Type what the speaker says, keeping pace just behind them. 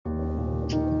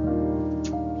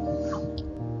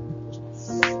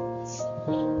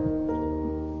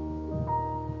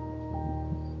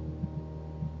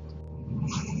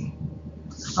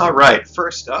All right,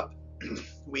 first up,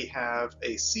 we have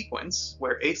a sequence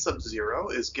where a sub 0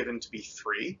 is given to be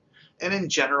 3, and in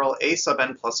general, a sub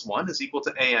n plus 1 is equal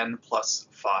to an plus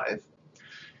 5.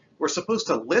 We're supposed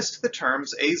to list the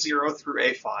terms a0 through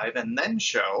a5 and then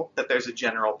show that there's a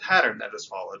general pattern that is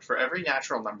followed. For every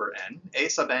natural number n, a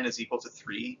sub n is equal to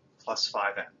 3 plus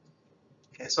 5n.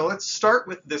 Okay, so let's start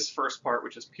with this first part,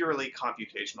 which is purely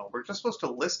computational. We're just supposed to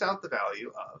list out the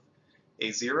value of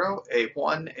a0, a1,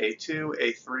 a2,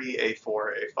 a3,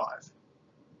 a4, a5.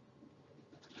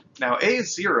 Now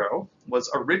a0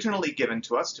 was originally given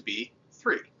to us to be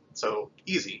 3, so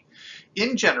easy.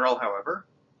 In general, however,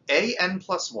 an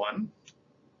plus 1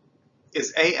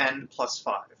 is an plus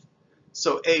 5.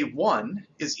 So a1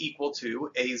 is equal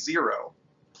to a0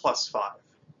 plus 5.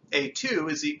 a2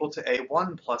 is equal to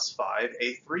a1 plus 5,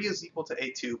 a3 is equal to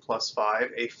a2 plus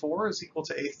 5, a4 is equal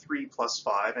to a3 plus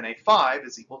 5, and a5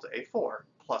 is equal to a4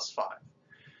 plus 5.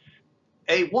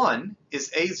 a1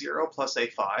 is a0 plus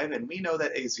a5, and we know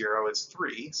that a0 is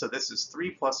 3, so this is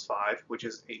 3 plus 5, which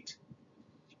is 8.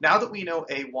 Now that we know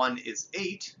a1 is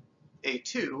 8,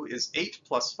 a2 is 8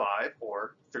 plus 5,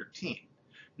 or 13.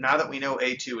 Now that we know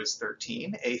a2 is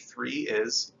 13, a3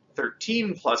 is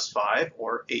 13 plus 5,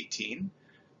 or 18,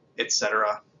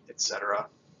 etc., etc.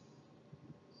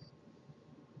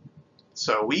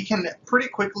 So we can pretty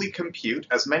quickly compute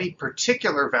as many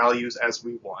particular values as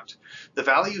we want. The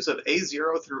values of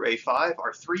a0 through a5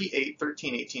 are 3, 8,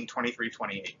 13, 18, 23,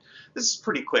 28. This is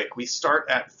pretty quick. We start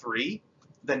at 3.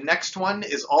 The next one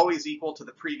is always equal to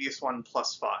the previous one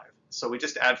plus 5. So we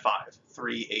just add 5.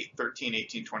 3, 8, 13,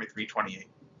 18, 23, 28.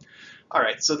 All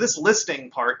right, so this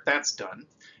listing part, that's done.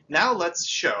 Now let's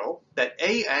show that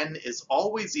an is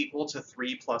always equal to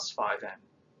 3 plus 5n.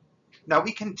 Now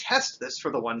we can test this for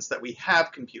the ones that we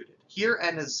have computed. Here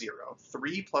n is 0.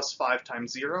 3 plus 5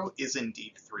 times 0 is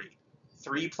indeed 3.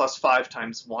 3 plus 5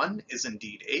 times 1 is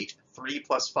indeed 8. 3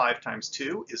 plus 5 times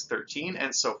 2 is 13,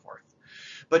 and so forth.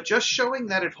 But just showing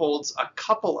that it holds a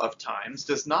couple of times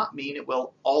does not mean it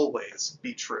will always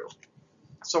be true.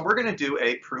 So we're going to do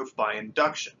a proof by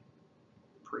induction.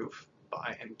 Proof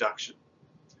by induction.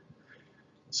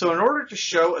 So in order to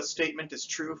show a statement is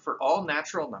true for all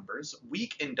natural numbers,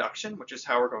 weak induction, which is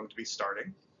how we're going to be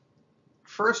starting,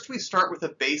 first we start with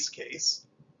a base case.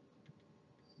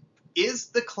 Is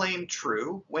the claim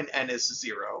true when n is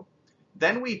 0?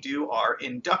 Then we do our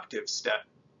inductive step.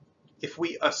 If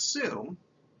we assume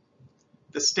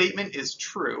the statement is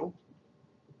true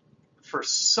for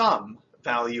some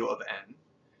value of n,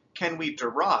 can we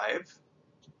derive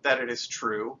that it is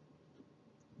true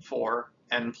for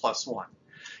n plus 1?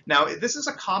 Now, this is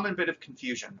a common bit of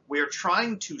confusion. We are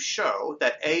trying to show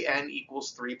that an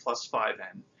equals 3 plus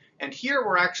 5n, and here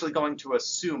we're actually going to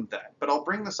assume that, but I'll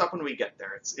bring this up when we get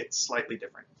there. It's slightly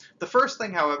different. The first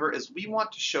thing, however, is we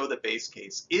want to show the base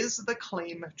case. Is the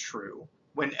claim true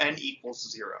when n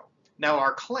equals 0? Now,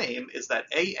 our claim is that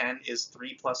an is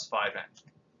 3 plus 5n.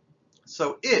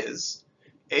 So is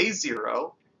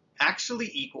a0 actually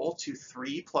equal to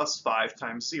 3 plus 5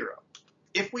 times 0?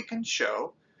 If we can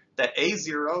show that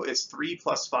a0 is 3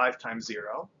 plus 5 times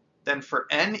 0, then for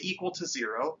n equal to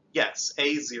 0, yes,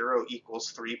 a0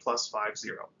 equals 3 plus 5,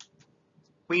 0.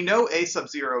 We know a sub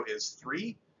 0 is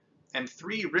 3, and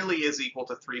 3 really is equal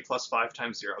to 3 plus 5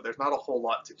 times 0. There's not a whole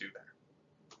lot to do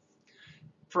there.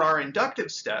 For our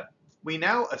inductive step, we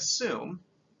now assume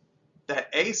that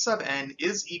a sub n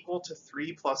is equal to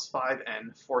 3 plus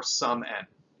 5n for some n.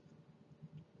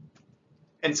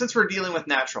 And since we're dealing with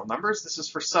natural numbers, this is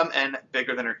for some n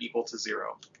bigger than or equal to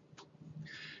 0.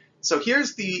 So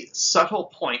here's the subtle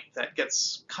point that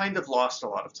gets kind of lost a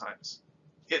lot of times.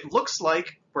 It looks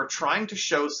like we're trying to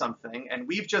show something and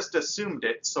we've just assumed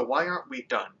it, so why aren't we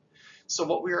done? So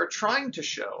what we are trying to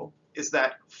show is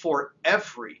that for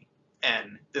every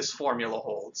n this formula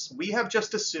holds. We have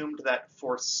just assumed that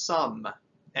for some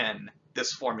n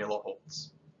this formula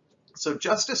holds. So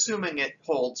just assuming it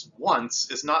holds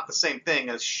once is not the same thing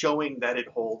as showing that it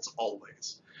holds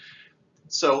always.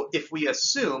 So if we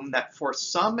assume that for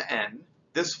some n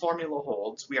this formula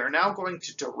holds, we are now going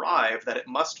to derive that it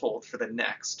must hold for the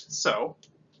next. So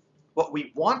what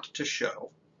we want to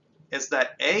show is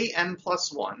that an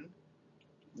plus 1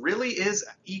 really is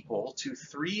equal to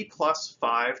 3 plus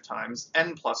 5 times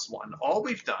n plus 1. All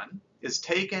we've done is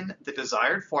taken the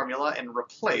desired formula and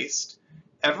replaced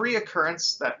every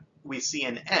occurrence that we see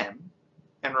in n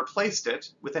and replaced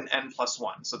it with an n plus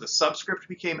 1. So the subscript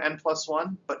became n plus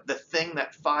 1, but the thing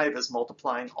that 5 is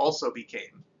multiplying also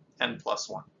became n plus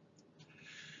 1.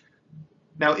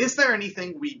 Now, is there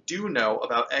anything we do know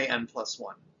about an plus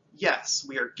 1? yes,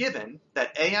 we are given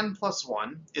that an plus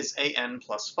 1 is an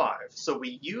plus 5. So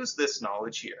we use this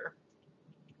knowledge here.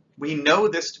 We know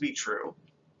this to be true.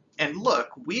 And look,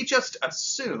 we just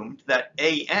assumed that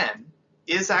an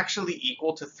is actually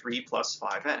equal to 3 plus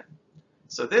 5n.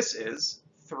 So this is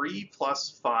 3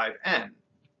 plus 5n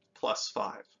plus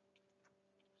 5.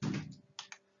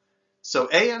 So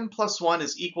an plus 1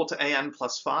 is equal to an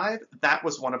plus 5. That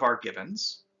was one of our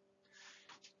givens.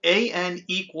 An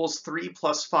equals 3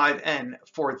 plus 5n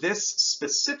for this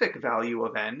specific value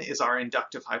of n is our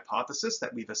inductive hypothesis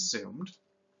that we've assumed.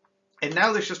 And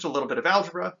now there's just a little bit of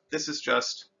algebra. This is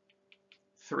just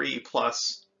 3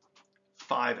 plus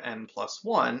 5n plus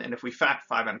 1, and if we factor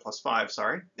 5n plus 5,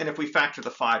 and if we factor the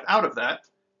 5 out of that,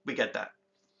 we get that.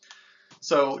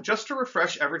 So just to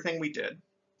refresh everything we did,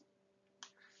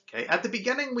 okay, at the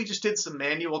beginning we just did some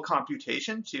manual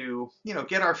computation to,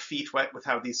 get our feet wet with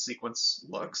how this sequence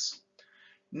looks.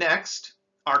 Next,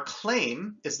 our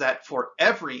claim is that for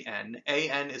every n,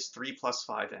 an is 3 plus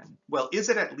 5n. Well, is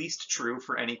it at least true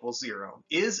for n equals 0?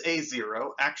 Is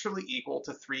a0 actually equal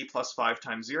to 3 plus 5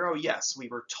 times 0? Yes, we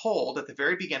were told at the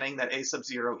very beginning that a sub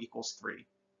 0 equals 3.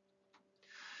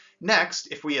 Next,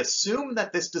 if we assume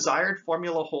that this desired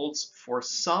formula holds for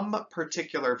some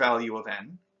particular value of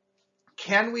n,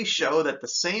 can we show that the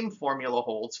same formula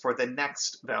holds for the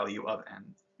next value of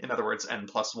n? In other words, n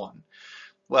plus 1.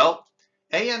 Well,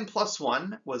 an plus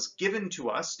 1 was given to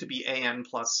us to be an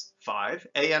plus 5.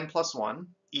 An plus 1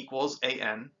 equals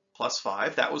an plus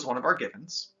 5. That was one of our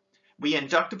givens. We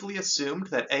inductively assumed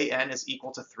that an is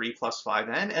equal to 3 plus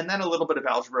 5n, and then a little bit of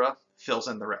algebra fills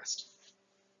in the rest.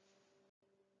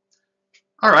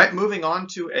 All right, moving on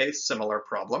to a similar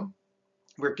problem.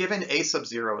 We're given a sub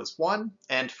 0 is 1,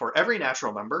 and for every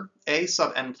natural number, a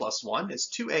sub n plus 1 is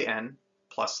 2an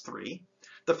plus 3.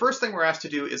 The first thing we're asked to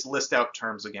do is list out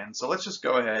terms again, so let's just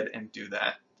go ahead and do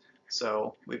that.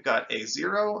 So we've got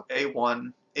a0,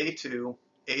 a1, a2,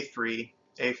 a3,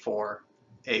 a4,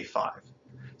 a5.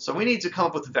 So we need to come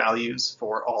up with values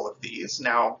for all of these.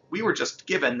 Now, we were just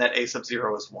given that a sub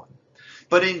 0 is 1.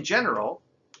 But in general,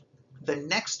 the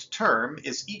next term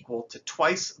is equal to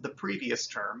twice the previous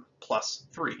term plus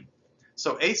 3.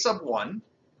 So a sub 1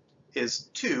 is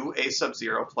 2a sub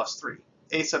 0 plus 3.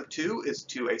 A sub 2 is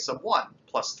 2a sub 1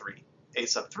 plus 3. A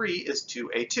sub 3 is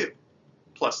 2a2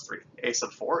 plus 3. A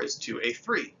sub 4 is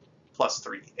 2a3 plus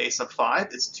 3. A sub 5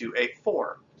 is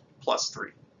 2a4 plus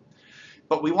 3.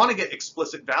 But we want to get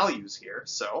explicit values here,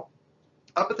 so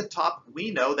up at the top,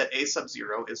 we know that a sub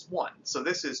 0 is 1. So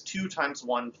this is 2 times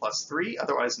 1 plus 3,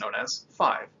 otherwise known as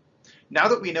 5. Now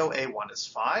that we know a1 is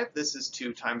 5, this is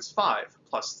 2 times 5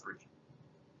 plus 3,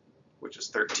 which is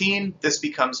 13. This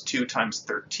becomes 2 times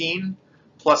 13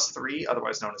 plus 3,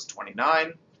 otherwise known as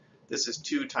 29. This is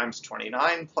 2 times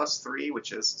 29 plus 3,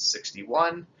 which is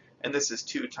 61. And this is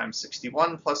 2 times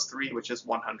 61 plus 3, which is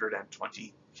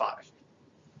 125.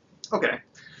 Okay.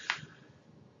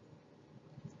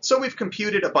 So we've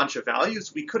computed a bunch of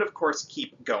values. We could, of course,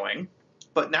 keep going.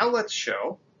 But now let's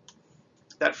show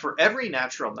that for every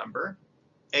natural number,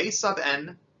 a sub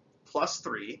n plus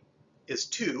 3 is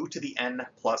 2 to the n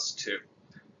plus 2.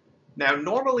 Now,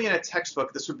 normally in a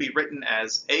textbook, this would be written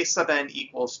as a sub n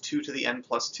equals 2 to the n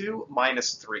plus 2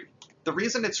 minus 3. The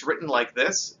reason it's written like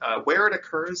this, where it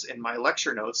occurs in my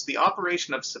lecture notes, the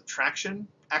operation of subtraction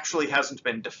actually hasn't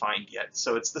been defined yet.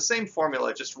 So it's the same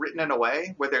formula, just written in a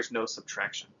way where there's no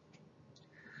subtraction.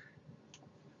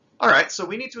 All right, so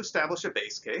we need to establish a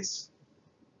base case.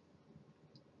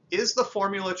 Is the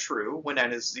formula true when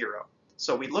n is 0?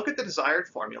 So we look at the desired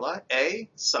formula, a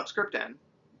subscript n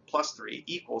plus 3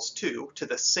 equals 2 to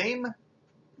the same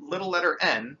little letter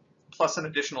n plus an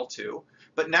additional 2,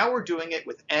 but now we're doing it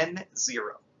with n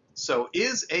 0. So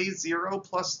is a 0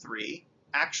 plus 3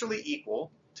 actually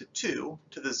equal to 2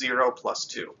 to the 0 plus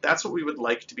 2? That's what we would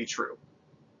like to be true.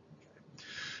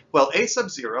 Well, a sub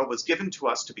 0 was given to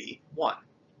us to be 1,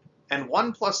 and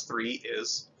 1 plus 3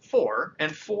 is 4,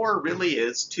 and 4 really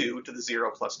is 2 to the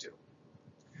 0 plus 2.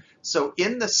 So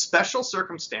in the special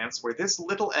circumstance where this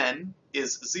little n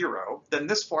is 0, then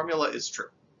this formula is true.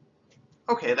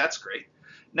 Okay, that's great.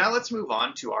 Now let's move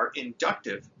on to our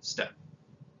inductive step.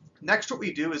 Next, what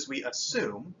we do is we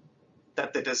assume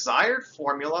that the desired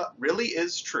formula really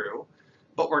is true,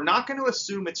 but we're not going to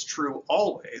assume it's true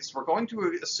always. We're going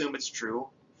to assume it's true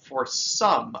for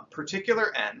some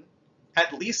particular n,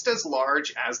 at least as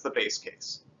large as the base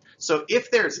case. So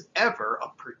if there's ever a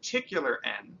particular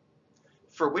n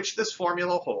for which this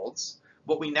formula holds,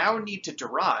 what we now need to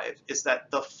derive is that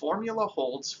the formula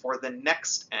holds for the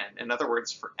next n, in other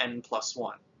words, for n plus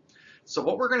 1. So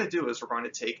what we're going to do is we're going to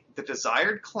take the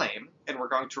desired claim and we're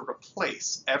going to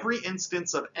replace every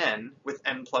instance of n with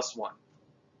n plus 1.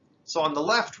 So on the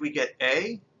left we get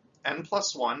a, n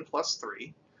plus 1 plus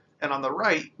 3, and on the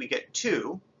right we get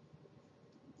 2,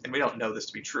 and we don't know this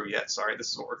to be true yet, sorry, this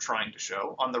is what we're trying to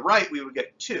show. On the right we would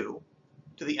get 2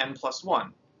 to the n plus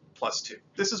 1 plus 2.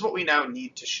 This is what we now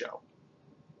need to show.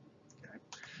 Okay.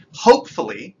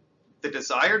 Hopefully, the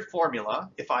desired formula,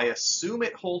 if I assume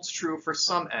it holds true for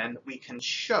some n, we can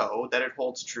show that it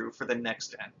holds true for the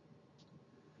next n.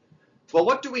 Well,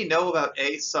 what do we know about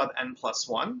a sub n plus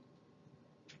 1?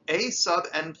 A sub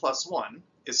n plus 1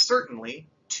 is certainly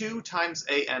 2 times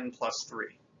a n plus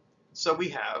 3. So we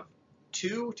have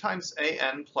 2 times a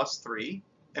n plus 3,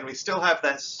 and we still have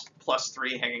this plus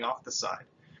 3 hanging off the side.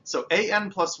 So a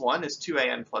n plus 1 is 2a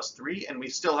n plus 3, and we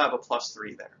still have a plus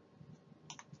 3 there.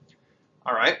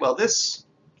 All right, well this,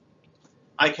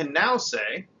 I can now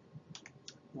say,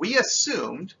 we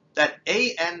assumed that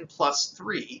a n plus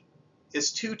 3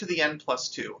 is 2 to the n plus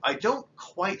 2. I don't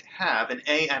quite have an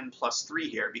a n plus 3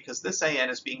 here because this a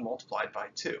n is being multiplied by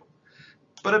 2.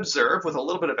 But observe, with a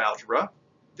little bit of algebra,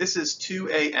 this is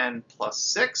 2a n plus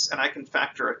 6, and I can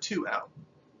factor a 2 out.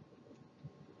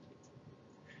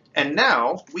 And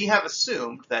now we have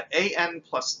assumed that a n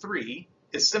plus 3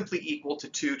 is simply equal to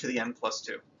 2 to the n plus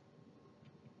 2.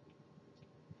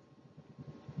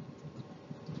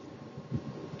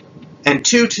 And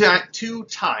 2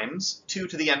 times 2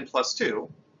 to the n plus 2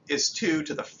 is 2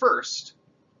 to the first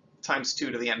times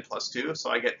 2 to the n plus 2, so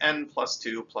I get n plus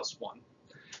 2 plus 1.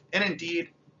 And indeed,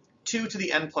 2 to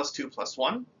the n plus 2 plus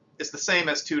 1 is the same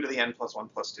as 2 to the n plus 1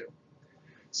 plus 2.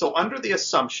 So under the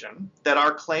assumption that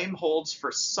our claim holds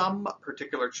for some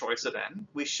particular choice of n,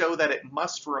 we show that it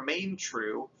must remain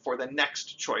true for the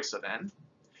next choice of n.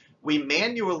 We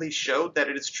manually showed that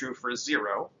it is true for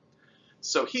 0.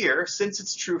 So here, since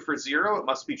it's true for 0, it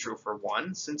must be true for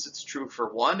 1. Since it's true for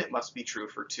 1, it must be true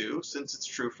for 2. Since it's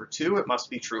true for 2, it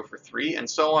must be true for 3, and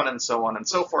so on and so on and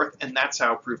so forth, and that's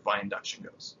how proof by induction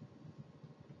goes.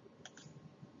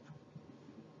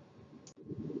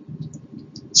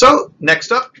 So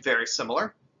next up, very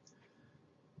similar.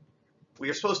 We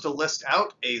are supposed to list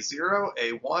out A0,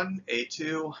 A1,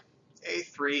 A2,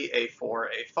 A3, A4,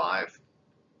 A5.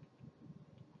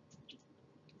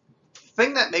 The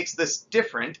thing that makes this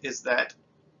different is that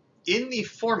in the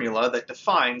formula that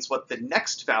defines what the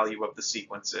next value of the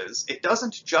sequence is, it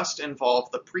doesn't just involve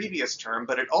the previous term,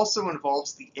 but it also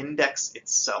involves the index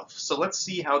itself. So let's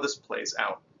see how this plays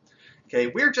out. Okay,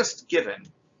 we're just given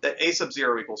that a sub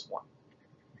 0 equals 1.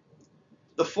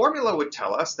 The formula would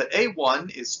tell us that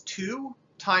a1 is 2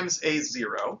 times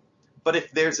a0, but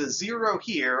if there's a 0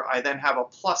 here, I then have a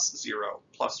plus 0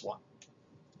 plus 1.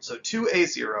 So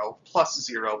 2a0 plus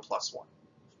 0 plus 1.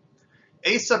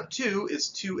 A sub 2 is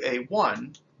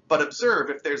 2a1, but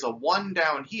observe if there's a 1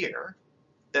 down here,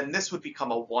 then this would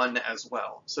become a 1 as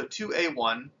well. So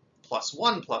 2a1 plus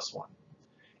 1 plus 1.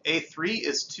 A3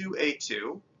 is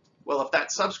 2a2. Well, if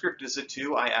that subscript is a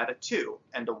 2, I add a 2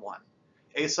 and a 1.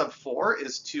 A sub 4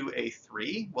 is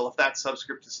 2a3. Well, if that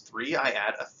subscript is 3, I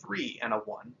add a 3 and a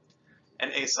 1.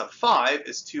 And a sub 5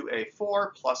 is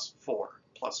 2a4 plus 4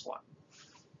 plus 1.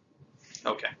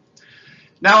 Okay.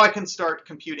 Now I can start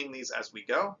computing these as we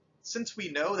go. Since we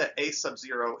know that a sub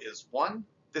 0 is 1,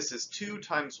 this is 2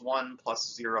 times 1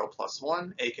 plus 0 plus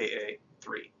 1, aka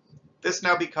 3. This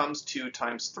now becomes 2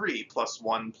 times 3 plus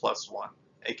 1 plus 1,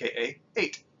 aka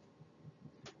 8.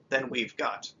 Then we've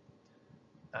got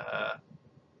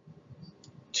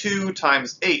 2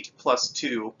 times 8 plus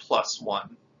 2 plus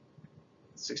 1,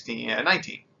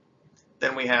 19.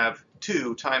 Then we have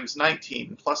 2 times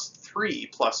 19 plus 3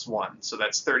 plus 1, so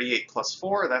that's 38 plus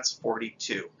 4, that's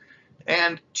 42.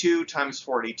 And 2 times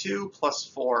 42 plus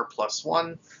 4 plus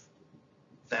 1,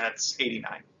 that's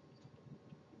 89.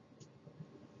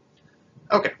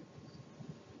 Okay.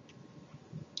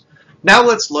 Now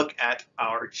let's look at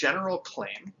our general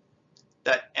claim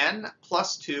that n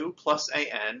plus 2 plus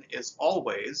an is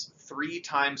always 3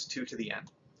 times 2 to the n.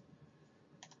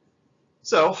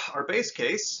 So our base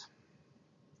case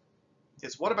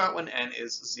is what about when n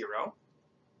is 0?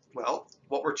 Well,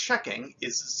 what we're checking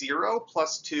is 0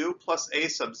 plus 2 plus a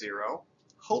sub 0,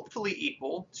 hopefully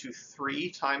equal to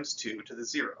 3 times 2 to the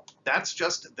 0. That's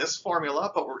just this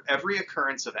formula, but where every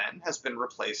occurrence of n has been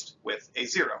replaced with a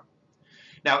 0.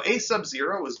 Now a sub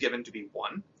 0 is given to be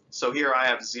 1, so here I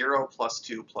have 0 plus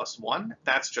 2 plus 1,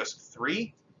 that's just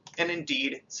 3. And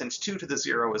indeed, since 2 to the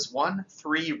 0 is 1,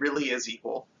 3 really is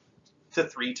equal to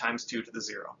 3 times 2 to the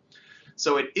 0.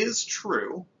 So it is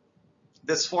true,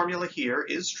 this formula here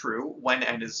is true when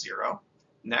n is 0.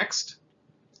 Next,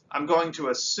 I'm going to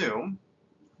assume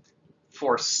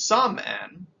for some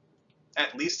n,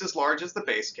 at least as large as the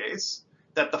base case,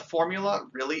 that the formula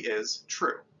really is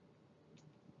true.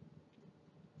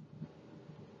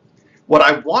 What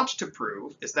I want to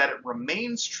prove is that it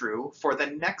remains true for the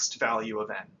next value of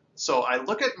n. So I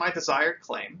look at my desired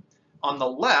claim. On the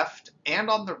left and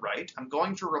on the right, I'm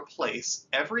going to replace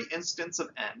every instance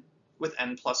of n with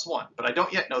n plus 1, but I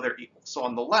don't yet know they're equal. So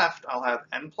on the left, I'll have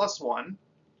n plus 1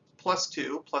 plus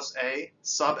 2 plus a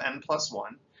sub n plus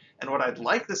 1, and what I'd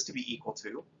like this to be equal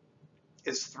to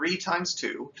is 3 times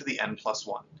 2 to the n plus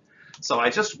 1. So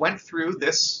I just went through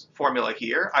this formula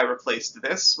here. I replaced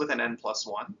this with an n plus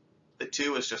 1. The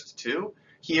 2 is just a 2.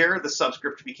 Here, the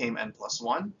subscript became n plus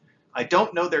 1. I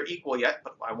don't know they're equal yet,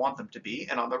 but I want them to be.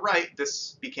 And on the right,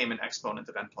 this became an exponent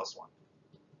of n plus 1.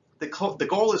 The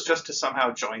goal is just to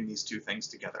somehow join these two things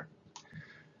together.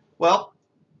 Well,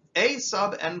 a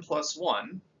sub n plus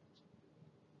 1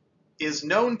 is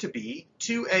known to be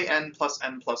 2an plus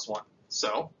n plus 1.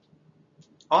 So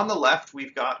on the left,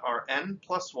 we've got our n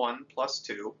plus 1 plus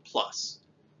 2 plus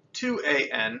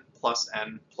 2an plus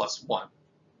n plus 1.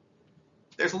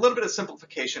 There's a little bit of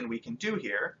simplification we can do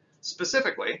here.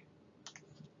 Specifically,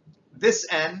 this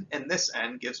n and this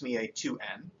n gives me a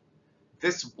 2n.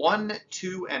 This 1,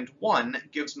 2, and 1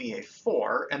 gives me a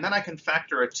 4, and then I can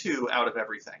factor a 2 out of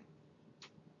everything.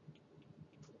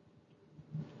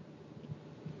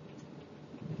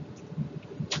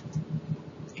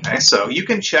 Okay, so you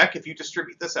can check if you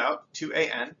distribute this out,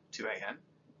 2an, 2an,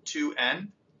 2n,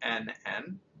 n,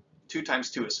 n. 2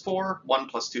 times 2 is 4, 1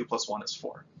 plus 2 plus 1 is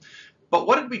 4. But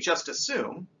what did we just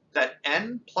assume? That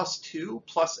n plus 2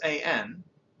 plus an,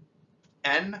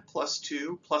 n plus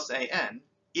 2 plus an,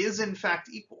 is in fact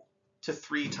equal to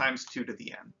 3 times 2 to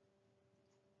the n.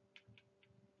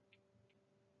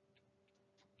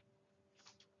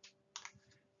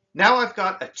 Now I've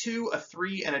got a 2, a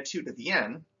 3, and a 2 to the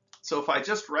n. So if I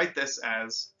just write this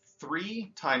as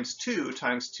 3 times 2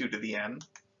 to the n,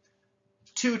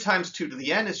 2 times 2 to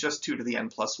the n is just 2 to the n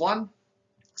plus 1.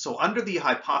 So under the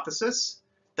hypothesis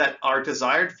that our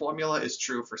desired formula is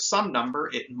true for some number,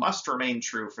 it must remain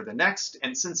true for the next.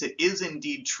 And since it is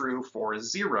indeed true for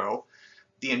 0,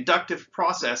 the inductive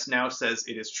process now says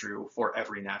it is true for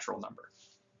every natural number.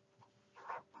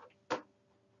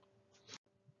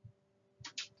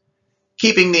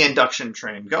 Keeping the induction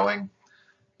train going.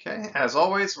 Okay, as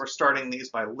always, we're starting these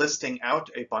by listing out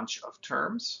a bunch of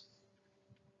terms.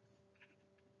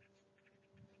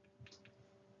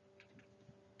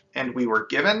 And we were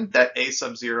given that a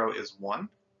sub 0 is 1.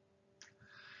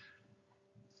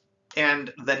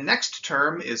 And the next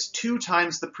term is 2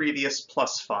 times the previous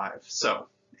plus 5. So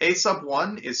a sub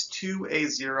 1 is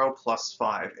 2a0 plus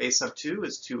 5. A sub 2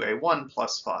 is 2a1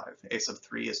 plus 5. A sub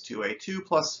 3 is 2a2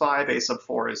 plus 5. A sub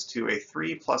 4 is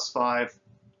 2a3 plus 5.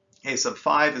 A sub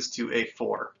 5 is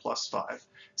 2a4 plus 5.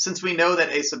 Since we know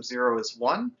that a sub 0 is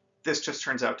 1, this just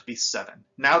turns out to be 7.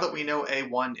 Now that we know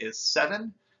a1 is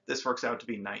 7, this works out to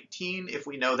be 19. If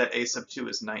we know that a sub 2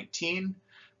 is 19,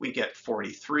 we get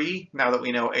 43. Now that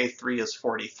we know a3 is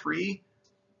 43,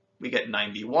 we get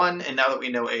 91. And now that we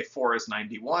know a4 is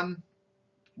 91,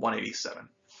 187.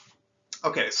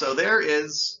 Okay, so there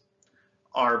is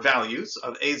our values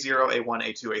of a0, a1,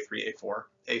 a2, a3, a4,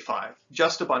 a5.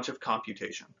 Just a bunch of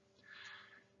computation.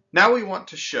 Now we want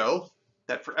to show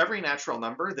that for every natural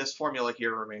number, this formula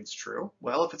here remains true.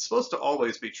 Well, if it's supposed to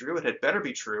always be true, it had better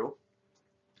be true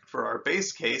for our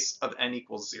base case of n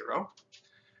equals 0.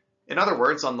 In other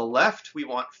words, on the left, we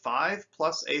want 5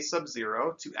 plus a sub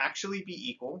 0 to actually be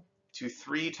equal to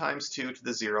 3 times 2 to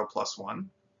the 0 plus 1.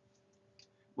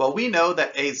 Well, we know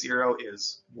that a0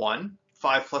 is 1,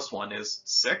 5 plus 1 is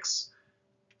 6,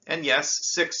 and yes,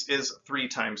 6 is 3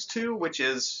 times 2, which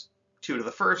is 2 to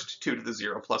the first, 2 to the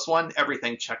 0 plus 1,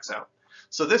 everything checks out.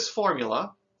 So this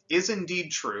formula is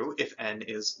indeed true if n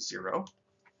is 0.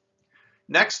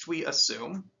 Next, we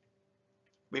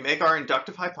make our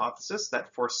inductive hypothesis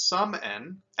that for some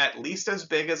n, at least as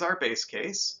big as our base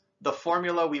case, the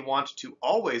formula we want to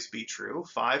always be true,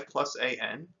 5 plus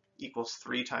an equals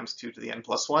 3 times 2 to the n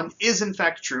plus 1, is in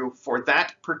fact true for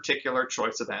that particular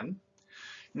choice of n.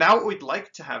 Now what we'd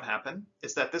like to have happen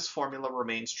is that this formula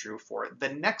remains true for the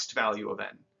next value of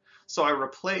n. So I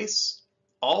replace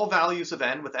all values of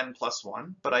n with n plus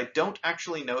 1, but I don't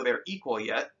actually know they're equal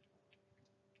yet.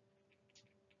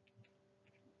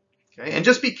 Okay, and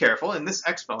just be careful, in this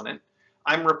exponent,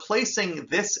 I'm replacing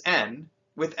this n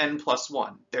with n plus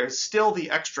 1. There's still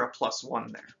the extra plus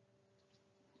 1 there.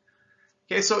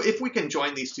 Okay, so if we can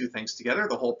join these two things together,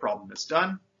 the whole problem is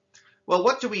done. Well,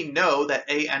 what do we know that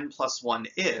an plus 1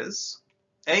 is?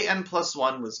 An plus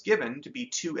 1 was given to be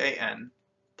 2an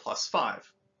plus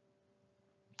 5.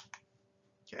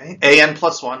 Okay, an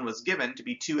plus 1 was given to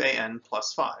be 2an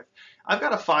plus 5. I've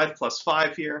got a 5 plus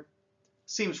 5 here.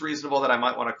 Seems reasonable that I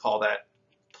might want to call that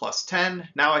plus 10.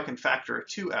 Now I can factor a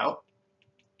 2 out.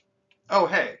 Oh,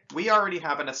 hey, we already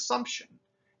have an assumption.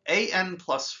 An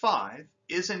plus 5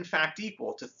 is in fact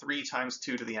equal to 3 times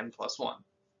 2 to the n plus 1.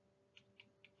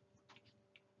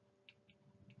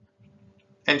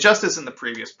 And just as in the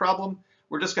previous problem,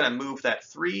 we're just going to move that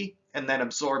 3 and then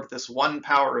absorb this 1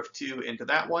 power of 2 into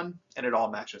that one, and it all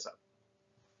matches up.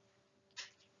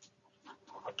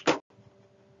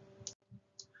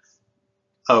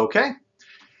 Okay,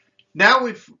 now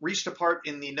we've reached a part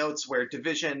in the notes where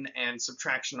division and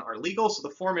subtraction are legal, so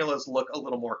the formulas look a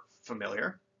little more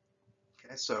familiar.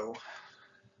 Okay, so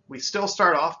we still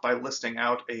start off by listing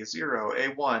out A0,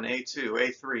 A1,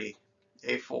 A2, A3,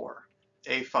 A4,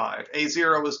 A5.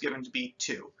 A0 is given to be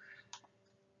 2.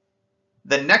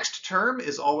 The next term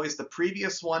is always the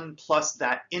previous one plus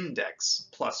that index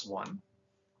plus 1.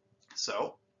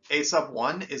 So a sub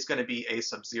 1 is going to be a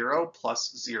sub 0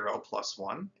 plus 0 plus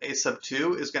 1. A sub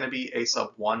 2 is going to be a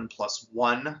sub 1 plus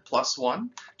 1 plus 1.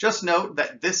 Just note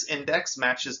that this index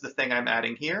matches the thing I'm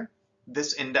adding here.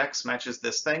 This index matches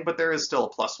this thing, but there is still a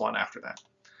plus 1 after that.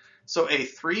 So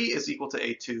A3 is equal to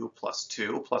A2 plus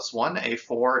 2 plus 1.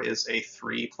 A4 is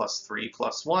A3 plus 3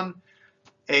 plus 1.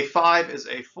 A5 is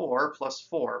A4 plus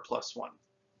 4 plus 1.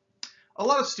 A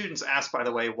lot of students ask, by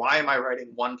the way, why am I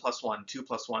writing 1 plus 1, 2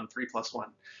 plus 1, 3 plus 1,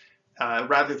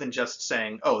 rather than just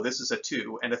saying, oh, this is a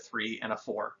 2 and a 3 and a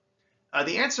 4.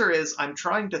 The answer is I'm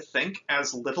trying to think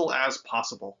as little as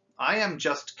possible. I am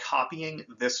just copying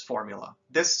this formula.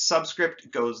 This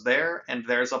subscript goes there, and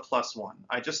there's a plus 1.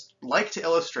 I just like to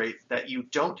illustrate that you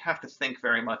don't have to think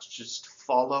very much, just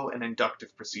follow an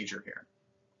inductive procedure here.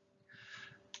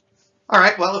 All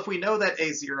right, well, if we know that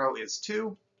A0 is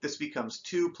 2, this becomes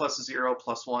 2 plus 0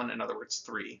 plus 1, in other words,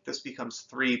 3. This becomes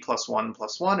 3 plus 1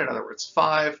 plus 1, in other words,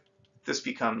 5. This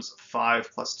becomes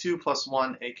 5 plus 2 plus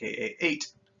 1, aka 8.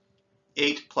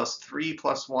 8 plus 3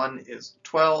 plus 1 is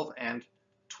 12, and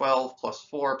 12 plus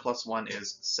 4 plus 1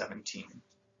 is 17.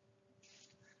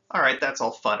 All right, that's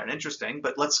all fun and interesting,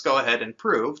 but let's go ahead and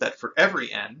prove that for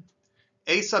every n,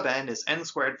 a sub n is n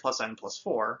squared plus n plus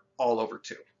 4 all over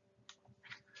 2.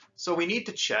 So we need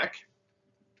to check,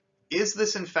 is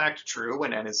this in fact true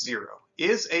when n is 0?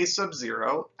 Is a sub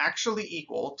 0 actually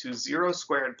equal to 0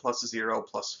 squared plus 0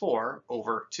 plus 4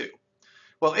 over 2?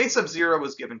 Well, a sub 0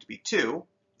 was given to be 2,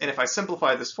 and if I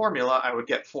simplify this formula, I would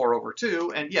get 4 over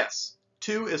 2, and yes,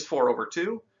 2 is 4 over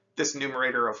 2. This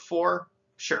numerator of 4,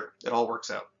 sure, it all works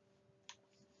out.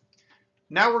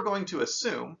 Now we're going to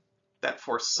assume that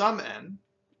for some n,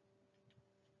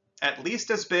 at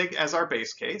least as big as our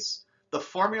base case, the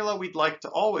formula we'd like to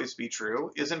always be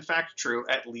true is in fact true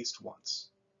at least once.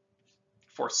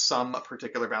 For some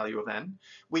particular value of n,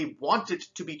 we want it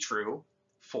to be true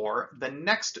for the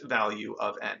next value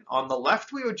of n. On the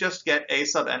left, we would just get a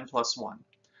sub n plus 1.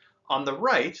 On the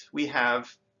right, we have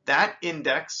that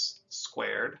index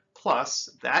squared plus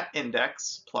that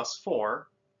index plus 4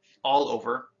 all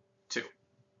over 2.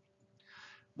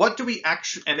 What do we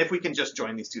actually, and if we can just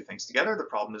join these two things together, the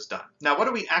problem is done. Now, what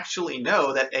do we actually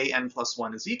know that an plus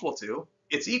 1 is equal to?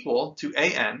 It's equal to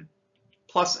an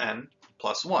plus n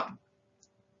plus 1.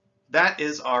 That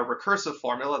is our recursive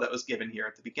formula that was given here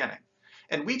at the beginning.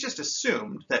 And we just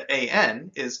assumed that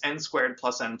an is n squared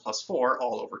plus n plus 4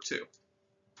 all over 2.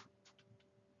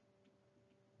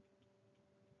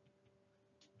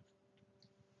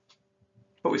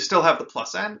 But we still have the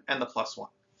plus n and the plus 1.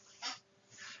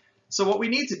 So what we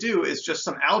need to do is just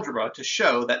some algebra to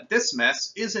show that this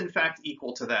mess is in fact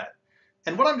equal to that.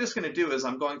 And what I'm just going to do is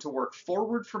I'm going to work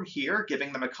forward from here,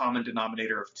 giving them a common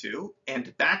denominator of 2,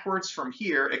 and backwards from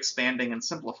here, expanding and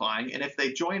simplifying. And if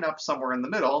they join up somewhere in the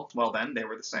middle, well then, they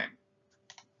were the same.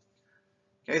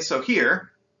 Okay, so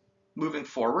here, moving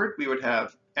forward, we would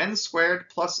have n squared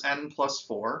plus n plus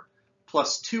 4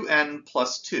 plus 2n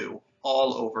plus 2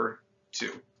 all over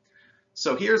 2.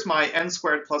 So here's my n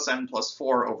squared plus n plus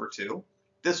 4 over 2.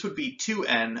 This would be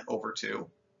 2n over 2,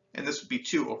 and this would be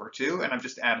 2 over 2, and I've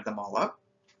just added them all up.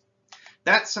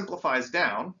 That simplifies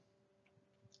down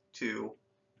to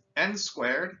n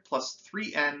squared plus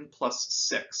 3n plus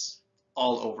 6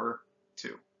 all over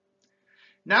 2.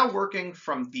 Now working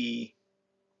from the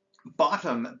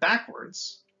bottom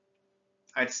backwards,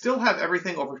 I'd still have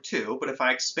everything over 2, but if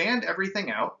I expand everything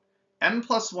out, n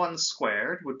plus 1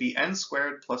 squared would be n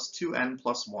squared plus 2n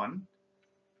plus 1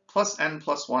 plus n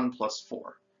plus 1 plus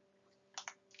 4.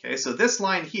 Okay, so this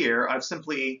line here, I've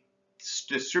simply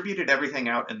distributed everything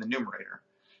out in the numerator.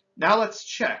 Now let's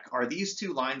check, are these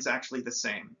two lines actually the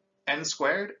same? N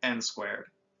squared,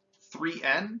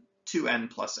 3n, 2n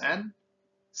plus n,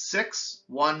 6,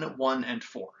 1, 1, and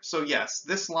 4. So yes,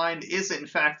 this line is in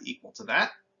fact equal to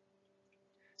that.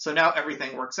 So now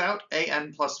everything works out.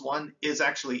 an plus 1 is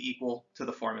actually equal to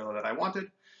the formula that I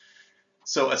wanted.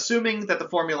 So assuming that the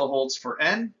formula holds for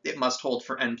n, it must hold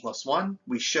for n plus 1.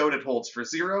 We showed it holds for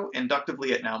 0.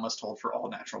 Inductively, it now must hold for all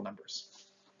natural numbers.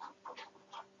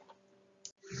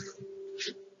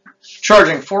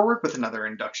 Charging forward with another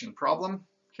induction problem.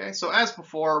 Okay, so as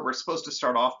before, we're supposed to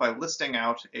start off by listing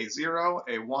out A0,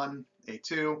 A1,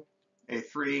 A2,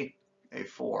 A3,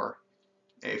 A4,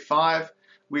 A5.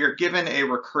 We are given a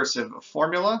recursive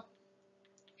formula.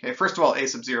 Okay, first of all, A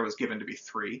sub 0 is given to be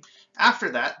 3. After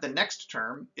that, the next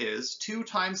term is 2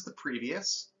 times the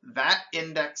previous, that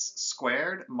index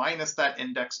squared minus that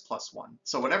index plus 1.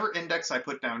 So whatever index I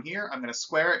put down here, I'm going to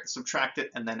square it, subtract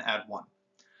it, and then add 1.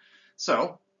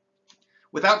 So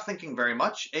without thinking very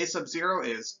much, A sub 1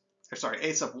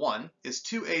 is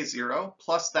 2A0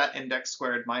 plus that index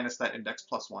squared minus that index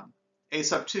plus 1. A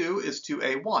sub 2 is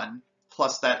 2A1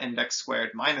 plus that index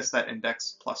squared minus that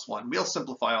index plus 1. We'll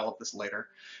simplify all of this later.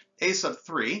 A sub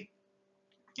 3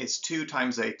 is 2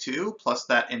 times A2 plus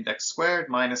that index squared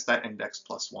minus that index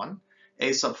plus 1.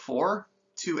 A sub 4,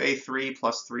 2A3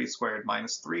 plus 3 squared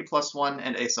minus 3 plus 1.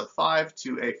 And A sub 5,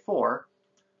 2A4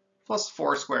 plus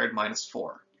 4 squared minus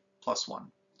 4 plus 1.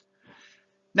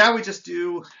 Now we just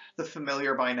do the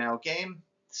familiar by now game.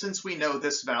 Since we know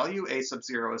this value, A sub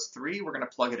 0 is 3, we're going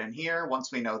to plug it in here.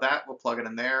 Once we know that, we'll plug it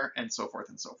in there, and so forth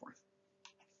and so forth.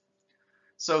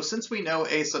 So since we know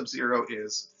A sub 0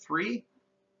 is 3,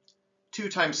 2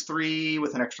 times 3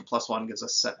 with an extra plus 1 gives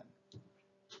us 7.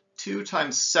 2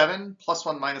 times 7 plus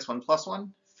 1 minus 1 plus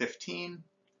 1, 15.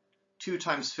 2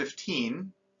 times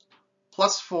 15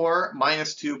 plus 4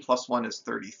 minus 2 plus 1 is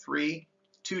 33.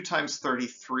 2 times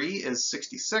 33 is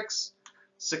 66.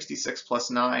 66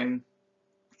 plus 9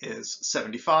 is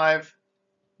 75,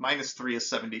 minus 3 is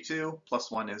 72, plus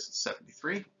 1 is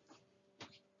 73.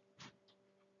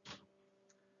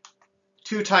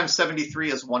 2 times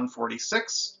 73 is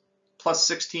 146, plus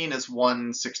 16 is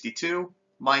 162,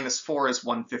 minus 4 is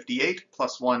 158,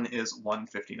 plus 1 is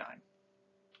 159.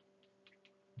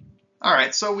 All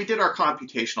right, so we did our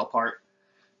computational part.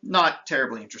 Not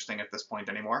terribly interesting at this point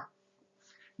anymore.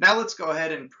 Now let's go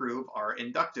ahead and prove our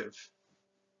inductive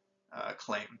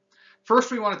claim.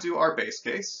 First, we want to do our base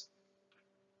case.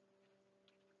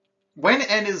 When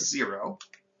n is 0,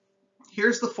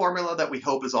 here's the formula that we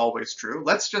hope is always true.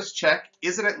 Let's just check,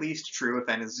 is it at least true if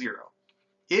n is 0?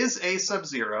 Is A sub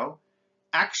 0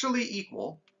 actually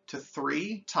equal to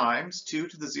 3 times 2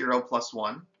 to the 0 plus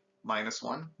 1 minus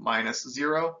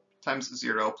 0 times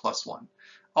 0 plus 1?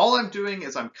 All I'm doing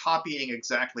is I'm copying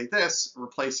exactly this,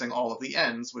 replacing all of the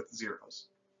n's with zeros.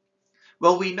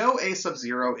 Well, we know A sub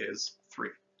 0 is 3.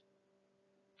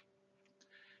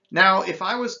 Now, if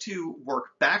I was to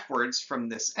work backwards from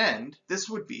this end, this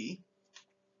would be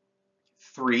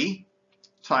 3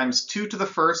 times 2 to the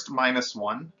first minus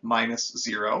 1 minus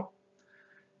 0.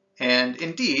 And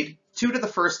indeed, 2 to the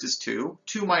first is 2,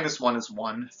 2 minus 1 is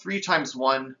 1, 3 times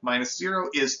 1 minus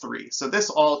 0 is 3. So this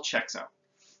all checks out.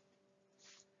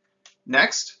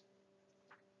 Next,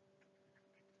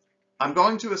 I'm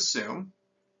going to assume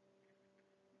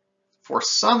for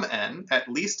some n at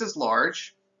least as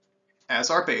large as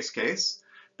our base case,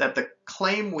 that the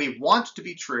claim we want to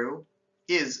be true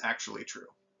is actually true.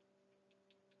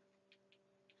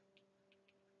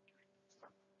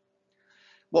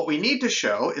 What we need to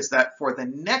show is that for the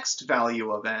next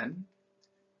value of n,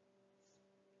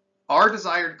 our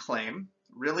desired claim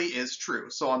really is true.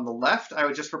 So on the left, I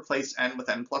would just replace n with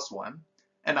n plus 1,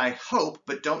 and I hope,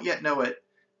 but don't yet know it,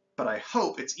 but I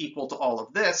hope it's equal to all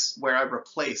of this, where I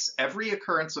replace every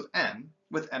occurrence of n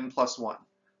with n plus 1.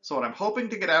 So what I'm hoping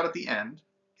to get out at the end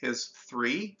is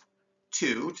 3,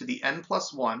 2 to the n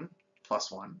plus 1,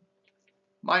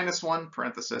 minus 1,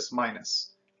 parenthesis,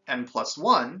 minus n plus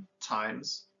 1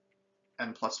 times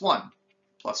n plus 1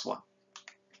 plus 1.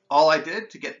 All I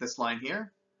did to get this line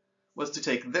here was to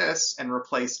take this and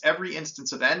replace every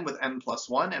instance of n with n plus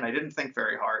 1, and I didn't think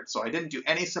very hard, so I didn't do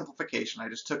any simplification. I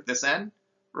just took this n,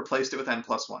 replaced it with n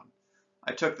plus 1.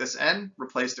 I took this n,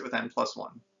 replaced it with n plus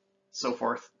 1, so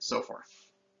forth, so forth.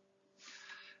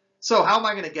 So how am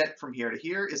I going to get from here to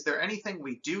here? Is there anything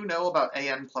we do know about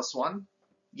an plus 1?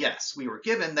 Yes, we were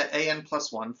given that an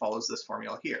plus 1 follows this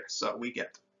formula here. So we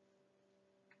get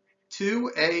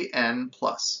 2an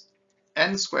plus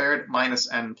n squared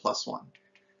minus n plus 1.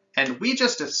 And we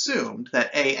just assumed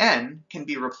that an can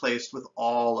be replaced with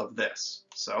all of this.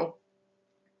 So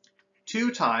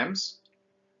 2 times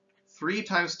 3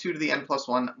 times 2 to the n plus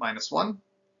 1 minus 1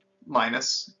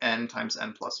 minus n times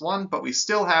n plus 1, but we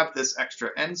still have this extra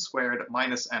n squared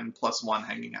minus n plus 1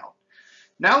 hanging out.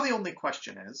 Now the only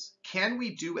question is, can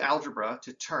we do algebra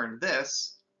to turn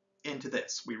this into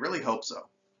this? We really hope so.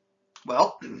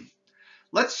 Well,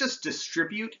 let's just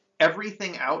distribute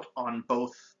everything out on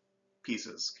both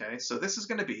pieces, okay? So this is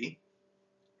going to be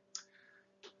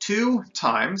 2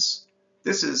 times,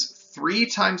 this is 3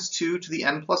 times 2 to the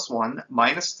n plus 1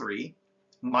 minus 3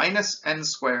 minus n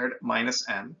squared minus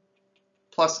n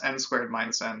plus n squared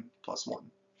minus n plus 1.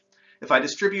 If I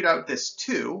distribute out this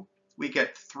 2, we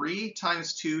get 3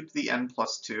 times 2 to the n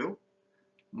plus 2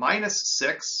 minus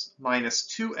 6 minus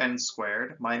 2n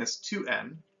squared minus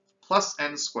 2n plus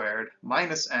n squared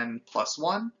minus n plus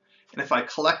 1. And if I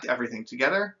collect everything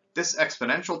together, this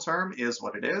exponential term is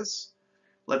what it is.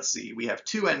 Let's see, we have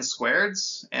 2n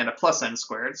squareds and a plus n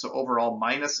squared, so overall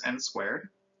minus n squared.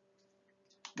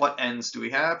 What n's do we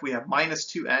have? We have minus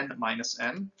 2n minus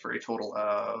n for a total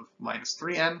of minus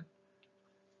 3n.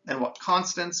 And what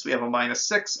constants? We have a minus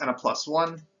 6 and a plus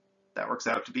 1. That works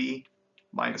out to be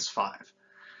minus 5.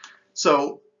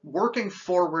 So working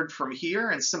forward from here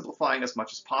and simplifying as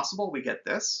much as possible, we get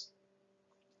this.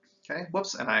 Okay,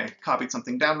 whoops, and I copied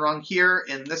something down wrong here.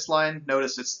 In this line,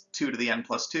 notice it's 2 to the n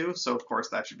plus 2, so of course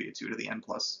that should be a 2 to the n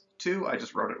plus 2. I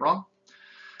just wrote it wrong.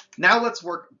 Now let's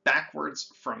work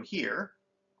backwards from here.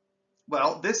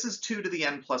 Well, this is 2 to the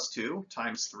n plus 2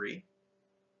 times 3.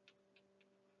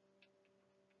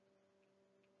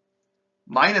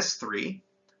 Minus 3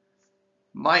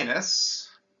 minus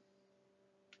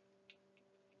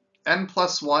n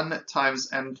plus 1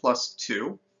 times n plus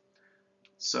 2.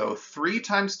 So 3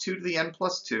 times 2 to the n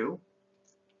plus 2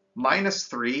 minus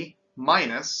 3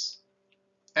 minus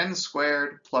n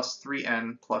squared plus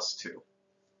 3n plus 2.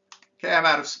 Okay, I'm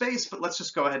out of space, but let's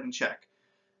just go ahead and check.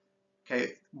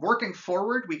 Okay, working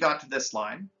forward, we got to this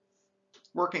line.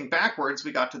 Working backwards,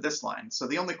 we got to this line. So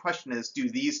the only question is, do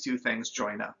these two things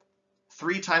join up?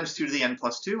 3 times 2 to the n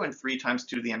plus 2 and 3 times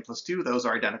 2 to the n plus 2, those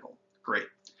are identical. Great.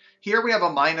 Here we have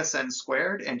a minus n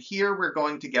squared, and here we're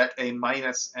going to get a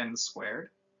minus n squared.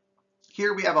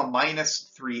 Here we have a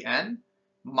minus 3n,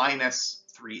 minus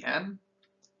 3n,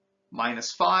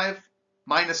 minus 5,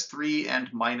 minus 3,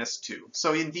 and minus 2.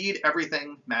 So indeed,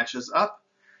 everything matches up.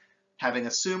 Having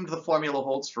assumed the formula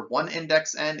holds for one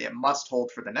index n, it must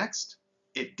hold for the next.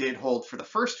 It did hold for the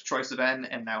first choice of n,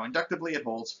 and now inductively it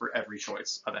holds for every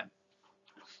choice of n.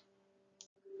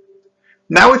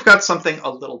 Now we've got something a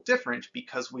little different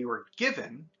because we were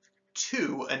given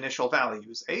two initial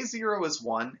values. A0 is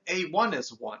 1, A1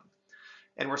 is 1.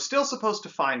 And we're still supposed to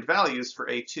find values for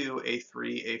A2,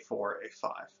 A3, A4,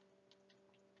 A5.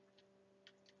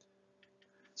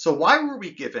 So why were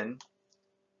we given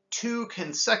two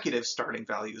consecutive starting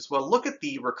values? Well, look at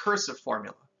the recursive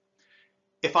formula.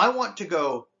 If I want to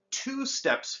go 2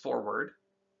 steps forward,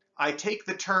 I take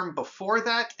the term before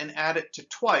that and add it to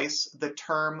twice the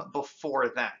term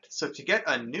before that. So to get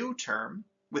a new term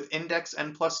with index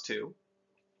n plus 2,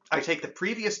 I take the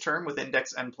previous term with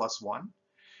index n plus 1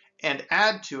 and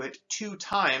add to it 2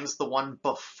 times the one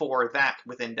before that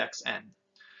with index n.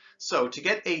 So to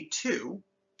get A2,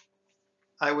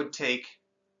 I would take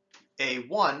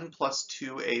A1 plus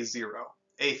 2A0.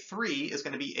 A3 is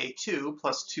going to be A2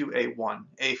 plus 2A1.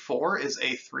 A4 is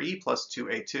A3 plus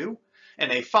 2A2. And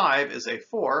A5 is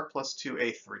A4 plus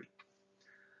 2A3.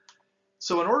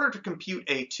 So in order to compute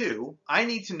A2, I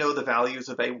need to know the values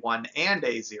of A1 and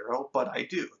A0, but I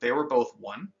do. They were both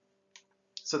 1.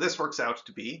 So this works out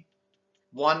to be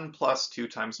 1 plus 2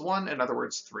 times 1, in other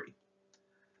words, 3.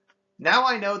 Now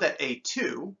I know that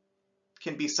A2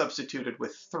 can be substituted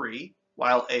with 3,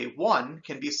 while A1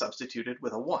 can be substituted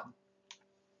with a 1.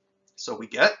 So we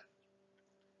get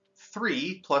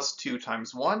 3 plus 2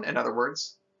 times 1, in other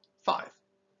words, 5.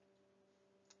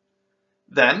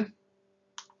 Then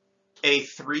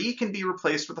A3 can be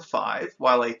replaced with a 5,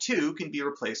 while A2 can be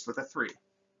replaced with a 3.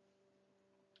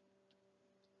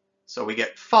 So we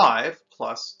get 5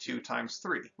 plus 2 times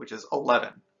 3, which is 11.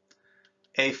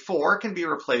 A4 can be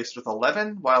replaced with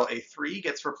 11, while A3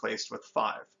 gets replaced with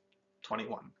 5,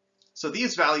 21. So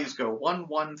these values go 1,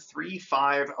 1, 3,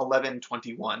 5, 11,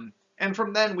 21, and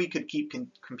from then we could keep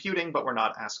computing, but we're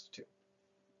not asked to.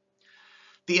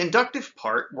 The inductive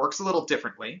part works a little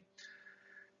differently.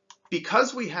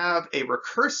 Because we have a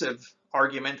recursive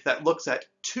argument that looks at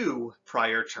 2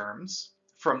 prior terms,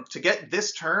 to get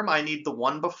this term, I need the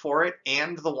one before it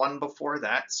and the one before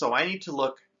that. So I need to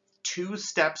look 2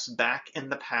 steps back in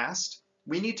the past.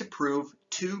 We need to prove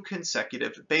 2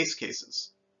 consecutive base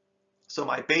cases. So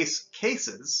my base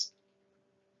cases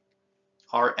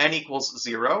are n equals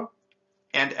 0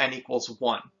 and n equals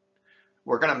 1.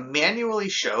 we're going to manually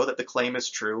show that the claim is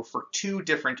true for two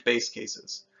different base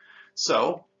cases.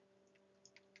 So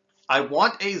I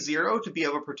want A0 to be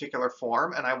of a particular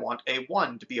form, and I want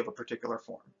A1 to be of a particular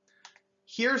form.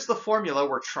 Here's the formula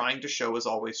we're trying to show is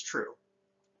always true.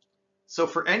 So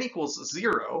for n equals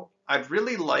 0, I'd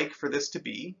really like for this to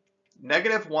be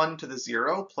 -1 to the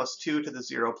 0 plus 2 to the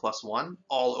 0 plus 1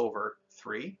 all over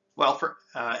 3. Well, for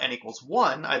n equals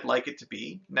 1, I'd like it to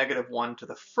be -1 to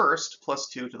the first plus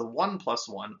 2 to the 1 plus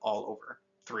 1 all over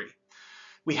 3.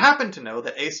 We happen to know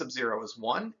that a sub 0 is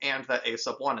 1 and that a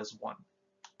sub 1 is 1.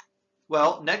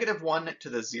 Well, -1 to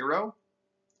the 0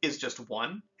 is just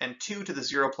 1, and 2 to the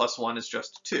 0 plus 1 is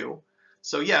just 2.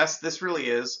 So yes, this really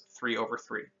is 3 over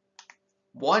 3.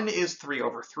 1 is 3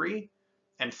 over 3,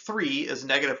 and 3 is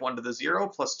 -1 to the 0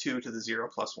 plus 2 to the 0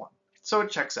 plus 1. So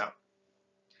it checks out.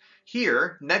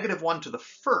 Here, -1 to the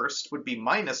first would be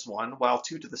 -1, while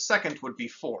 2 to the second would be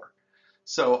 4.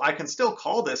 So I can still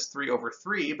call this 3 over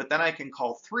 3, but then I can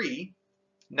call 3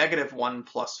 -1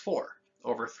 plus 4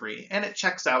 over 3, and it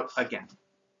checks out again.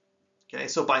 Okay,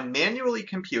 so by manually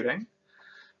computing,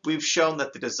 we've shown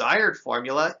that the desired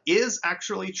formula is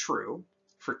actually true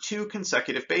for two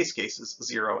consecutive base cases,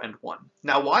 0 and 1.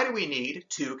 Now, why do we need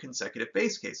two consecutive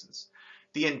base cases?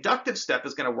 The inductive step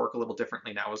is going to work a little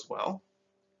differently now as well.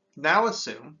 Now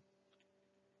assume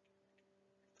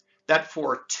that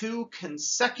for two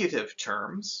consecutive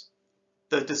terms,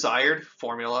 the desired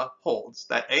formula holds,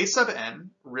 that a sub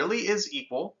n really is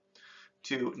equal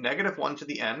to -1 to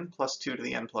the n plus 2 to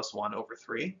the n plus 1 over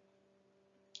 3.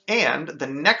 And the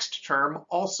next term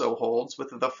also holds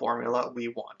with the formula we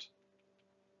want.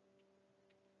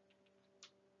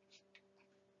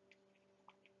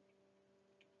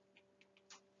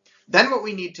 Then what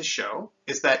we need to show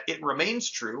is that it remains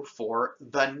true for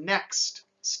the next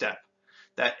step,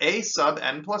 that a sub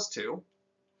n plus 2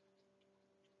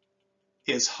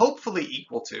 is hopefully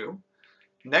equal to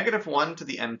 -1 to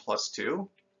the n plus 2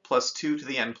 plus 2 to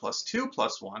the n plus 2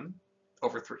 plus 1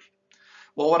 over 3.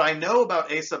 Well, what I know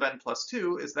about a sub n plus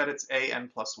 2 is that it's a n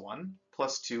plus 1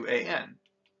 plus 2an.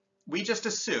 We just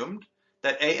assumed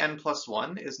that a n plus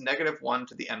 1 is -1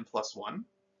 to the n plus 1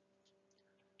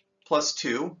 plus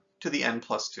 2 to the n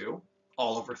plus 2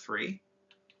 all over 3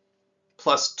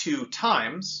 plus 2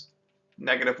 times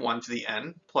 -1 to the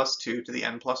n plus 2 to the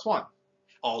n plus 1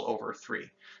 all over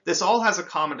 3. This all has a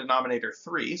common denominator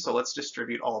 3, so let's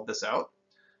distribute all of this out.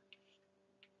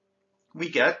 We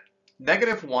get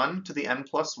 -1 to the n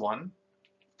plus 1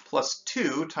 plus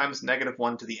 2 times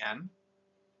 -1 to the n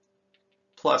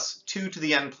plus 2 to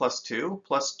the n plus 2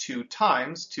 plus 2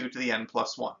 times 2 to the n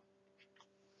plus 1.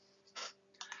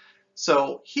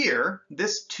 So here,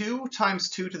 this 2 times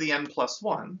 2 to the n plus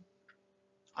 1,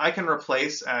 I can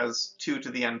replace as 2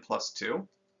 to the n plus 2.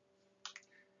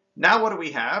 Now what do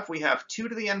we have? We have 2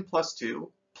 to the n plus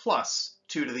 2 plus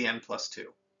 2 to the n plus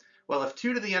 2. Well, if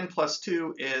 2 to the n plus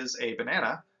 2 is a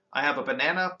banana, I have a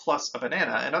banana plus a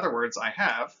banana. In other words, I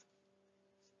have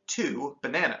 2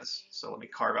 bananas. So let me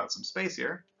carve out some space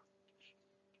here.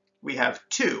 We have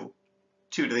 2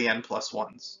 to the n plus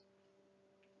 1s.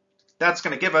 That's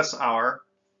going to give us our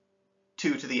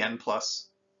 2 to the n plus,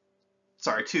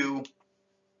 2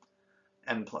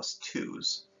 n plus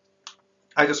 2s.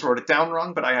 I just wrote it down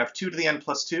wrong, but I have 2 to the n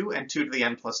plus 2 and 2 to the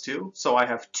n plus 2, so I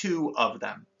have 2 of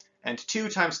them. And 2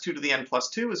 times 2 to the n plus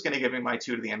 2 is going to give me my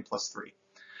 2 to the n plus 3.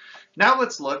 Now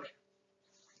let's look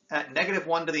at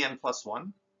 -1 to the n plus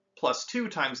 1 plus 2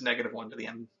 times -1 to the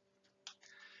n.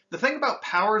 The thing about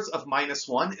powers of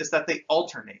 -1 is that they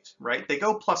alternate, right? They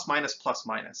go plus minus plus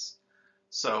minus.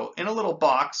 So in a little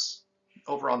box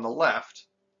over on the left,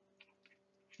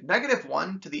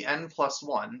 -1 to the n plus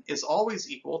 1 is always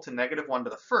equal to -1 to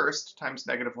the first times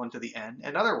 -1 to the n.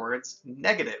 In other words,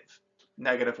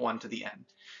 -1 to the n.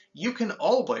 You can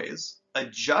always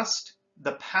adjust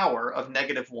the power of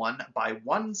 -1 by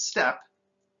one step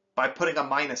by putting a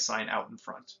minus sign out in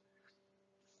front.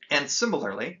 And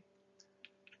similarly,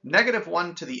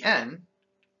 -1 to the n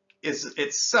is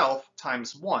itself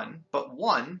times 1, but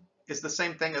 1 is the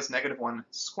same thing as -1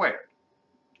 squared.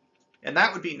 And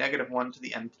that would be -1 to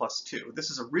the n plus 2.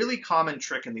 This is a really common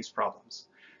trick in these problems.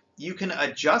 You can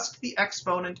adjust the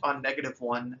exponent on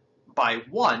 -1 by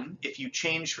 1 if you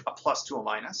change a plus to a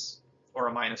minus, or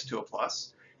a minus to a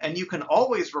plus, and you can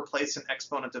always replace an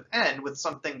exponent of n with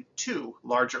something 2,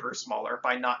 larger or smaller,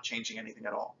 by not changing anything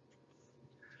at all.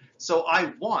 So I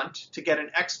want to get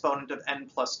an exponent of n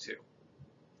plus 2.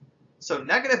 So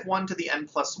 -1 to the n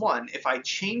plus 1, if I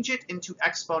change it into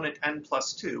exponent n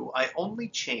plus 2, I only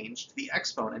changed the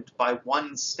exponent by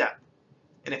one step.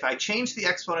 And if I change the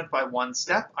exponent by one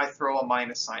step, I throw a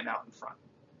minus sign out in front.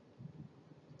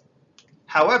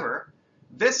 However,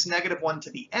 this -1 to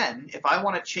the n, if I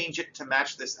want to change it to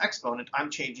match this exponent, I'm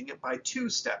changing it by 2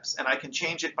 steps, and I can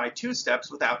change it by 2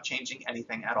 steps without changing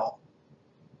anything at all.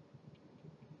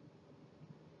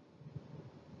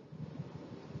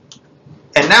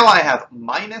 And now I have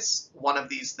minus one of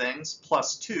these things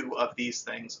plus 2 of these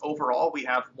things. Overall, we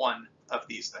have 1 of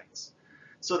these things.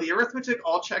 So the arithmetic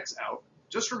all checks out.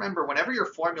 Just remember, whenever your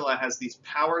formula has these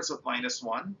powers of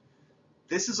 -1,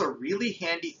 this is a really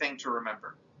handy thing to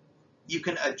remember. You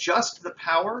can adjust the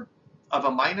power of a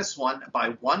 -1 by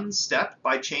 1 step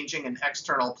by changing an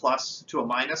external plus to a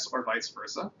minus or vice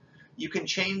versa. You can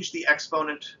change the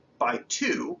exponent by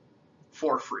 2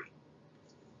 for free.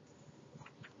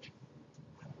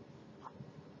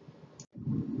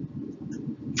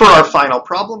 For our final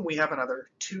problem, we have another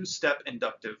 2-step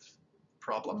inductive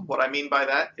problem. What I mean by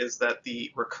that is that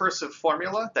the recursive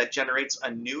formula that generates a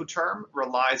new term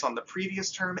relies on the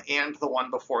previous term and the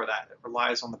one before that. It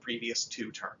relies on the previous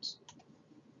 2 terms.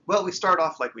 Well, we start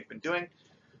off like we've been doing.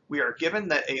 We are given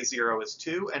that A0 is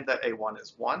 2 and that A1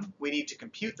 is 1. We need to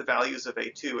compute the values of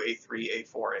A2, A3,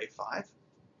 A4, A5.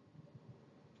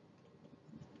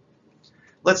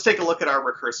 Let's take a look at our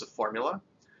recursive formula.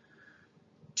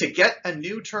 To get a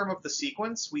new term of the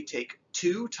sequence, we take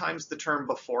 2 times the term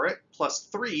before it plus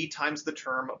 3 times the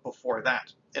term before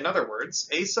that. In other words,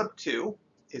 A sub 2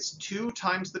 is 2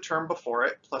 times the term before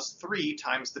it plus 3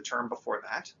 times the term before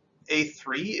that.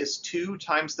 A3 is 2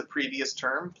 times the previous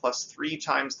term plus 3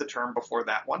 times the term before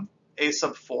that one. A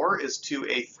sub 4 is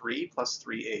 2A3 plus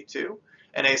 3A2.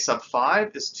 And A sub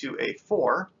 5 is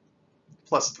 2A4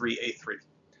 plus 3A3.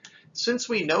 Since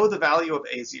we know the value of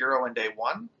A0 and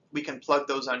A1, we can plug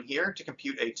those on here to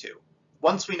compute A2.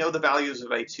 Once we know the values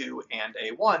of A2 and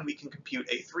A1, we can compute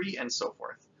A3 and so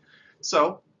forth.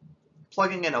 So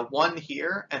plugging in a 1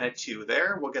 here and a 2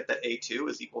 there, we'll get that A2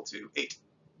 is equal to 8.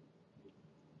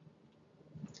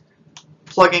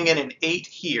 Plugging in an 8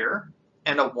 here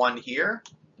and a 1 here,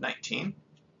 19.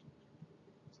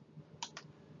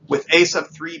 With A sub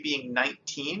 3 being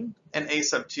 19 and A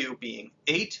sub 2 being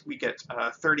 8, we get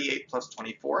 38 plus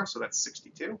 24, so that's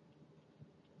 62.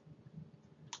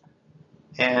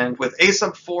 And with A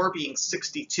sub 4 being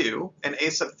 62 and A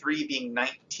sub 3 being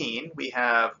 19, we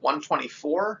have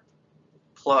 124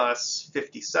 plus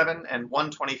 57, and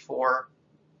 124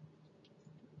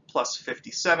 plus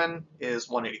 57 is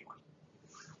 181.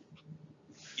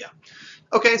 Yeah.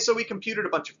 Okay, so we computed a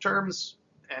bunch of terms,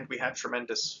 and we had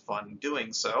tremendous fun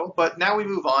doing so. But now we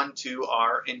move on to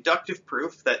our inductive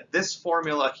proof that this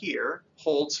formula here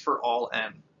holds for all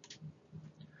n.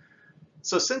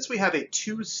 So since we have a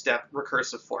 2-step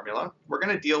recursive formula, we're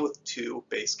going to deal with 2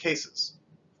 base cases.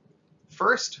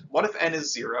 First, what if n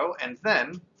is 0, and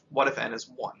then what if n is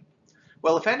 1?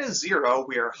 Well, if n is 0,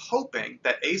 we are hoping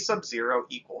that a sub 0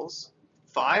 equals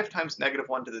 5 times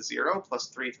 -1 to the 0 plus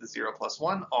 3 to the 0 plus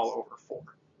 1 all over 4.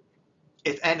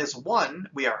 If n is 1,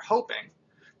 we are hoping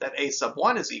that a sub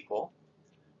 1 is equal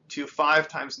to 5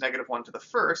 times -1 to the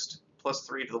first plus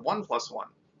 3 to the 1 plus 1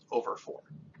 over 4.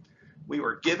 We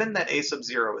were given that a sub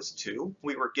 0 is 2.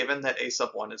 We were given that a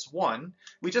sub 1 is 1.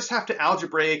 We just have to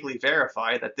algebraically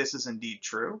verify that this is indeed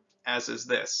true, as is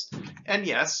this. And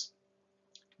yes,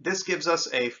 this gives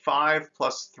us a 5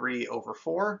 plus 3 over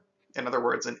 4. In other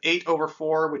words, an 8 over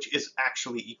 4, which is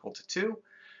actually equal to 2.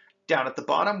 Down at the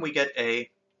bottom, we get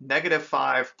a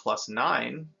 -5 plus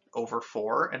 9 over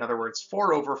 4. In other words,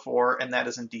 4 over 4, and that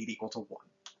is indeed equal to 1.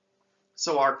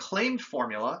 So our claimed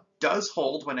formula does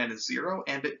hold when n is 0,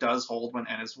 and it does hold when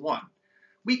n is 1.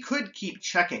 We could keep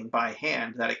checking by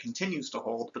hand that it continues to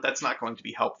hold, but that's not going to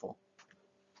be helpful.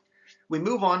 We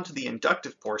move on to the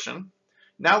inductive portion.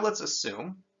 Now let's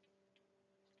assume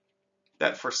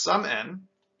that for some n,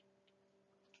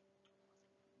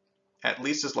 at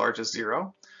least as large as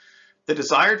 0, the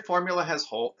desired formula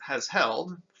has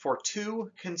held for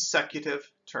 2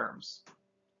 consecutive terms.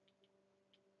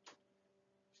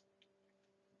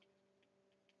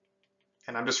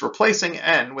 And I'm just replacing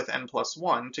n with n plus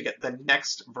 1 to get the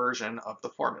next version of the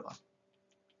formula.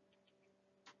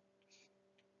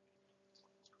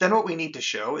 Then what we need to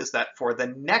show is that for the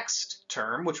next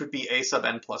term, which would be a sub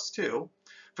n plus 2,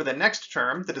 for the next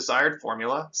term, the desired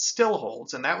formula still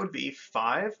holds, and that would be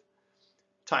 5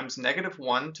 times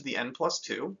 -1 to the n plus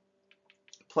 2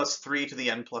 plus 3 to the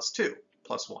n plus 2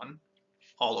 plus 1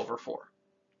 all over 4.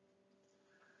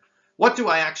 What do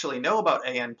I actually know about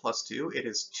an plus 2? It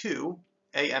is 2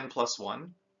 an plus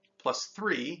 1 plus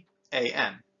 3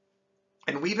 an.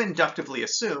 And we've inductively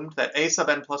assumed that a sub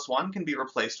n plus 1 can be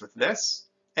replaced with this,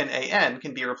 and an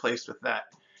can be replaced with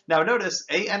that. Now notice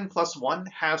an plus 1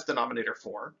 has denominator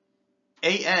 4,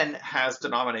 an has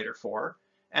denominator 4,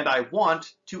 and I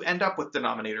want to end up with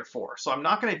denominator 4. So I'm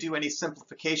not going to do any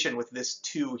simplification with this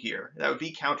 2 here. That would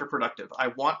be counterproductive. I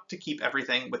want to keep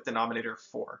everything with denominator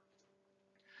 4.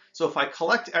 So if I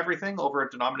collect everything over a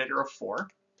denominator of 4,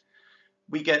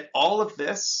 we get all of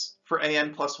this for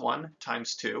an plus 1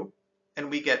 times 2, and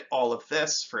we get all of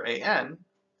this for an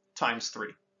times 3.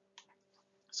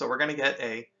 So we're going to get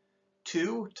a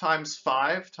 2 times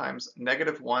 5 times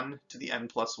negative 1 to the n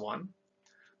plus 1,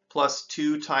 plus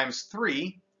 2 times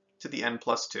 3 to the n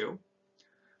plus 2,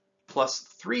 plus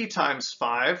 3 times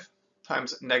 5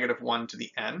 times negative 1 to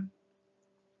the n,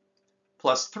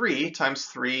 plus 3 times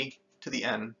 3 to the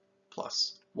n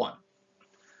plus 1.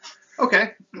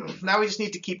 Okay, now we just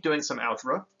need to keep doing some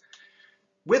algebra.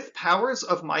 With powers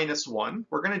of minus 1,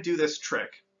 we're going to do this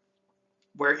trick,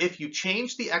 where if you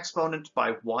change the exponent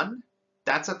by 1,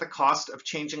 that's at the cost of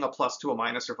changing a plus to a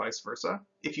minus or vice versa.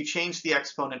 If you change the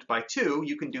exponent by 2,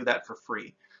 you can do that for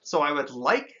free. So I would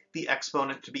like the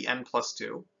exponent to be n plus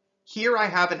 2. Here I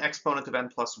have an exponent of n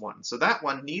plus 1, so that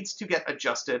one needs to get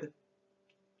adjusted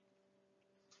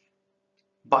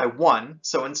by 1.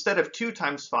 So instead of 2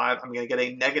 times 5, I'm going to get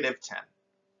a negative 10.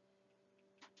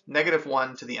 Negative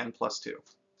 1 to the n plus 2.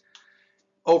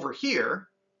 Over here,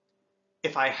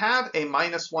 if I have a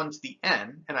minus 1 to the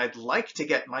n, and I'd like to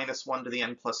get minus 1 to the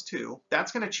n plus 2,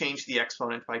 that's going to change the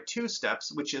exponent by 2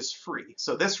 steps, which is free.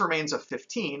 So this remains a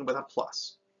 15 with a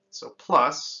plus. So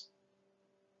plus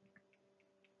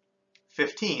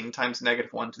 15 times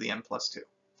negative 1 to the n plus 2.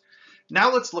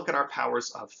 Now let's look at our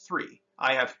powers of 3.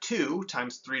 I have 2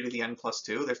 times 3 to the n plus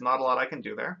 2. There's not a lot I can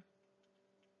do there.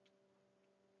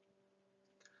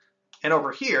 And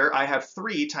over here, I have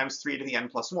 3 times 3 to the n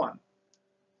plus 1.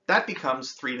 That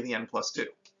becomes 3 to the n plus 2.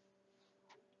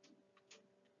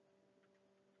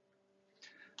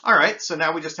 All right, so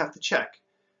now we just have to check.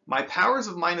 My powers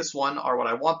of minus 1 are what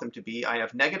I want them to be. I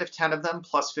have negative 10 of them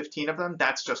plus 15 of them.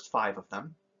 That's just 5 of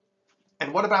them.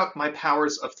 And what about my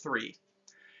powers of 3?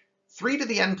 3 to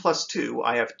the n plus 2,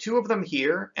 I have 2 of them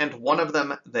here and 1 of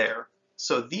them there.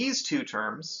 So these two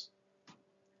terms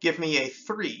give me a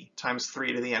 3 times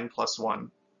 3 to the n plus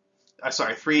 1.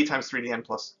 3 times 3 to the n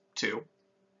plus 2.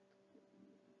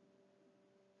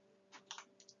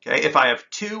 Okay, if I have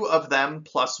 2 of them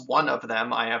plus 1 of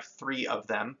them, I have 3 of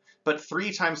them. But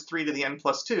 3 times 3 to the n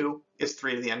plus 2 is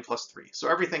 3 to the n plus 3. So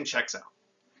everything checks out.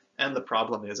 And the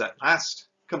problem is at last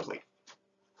complete.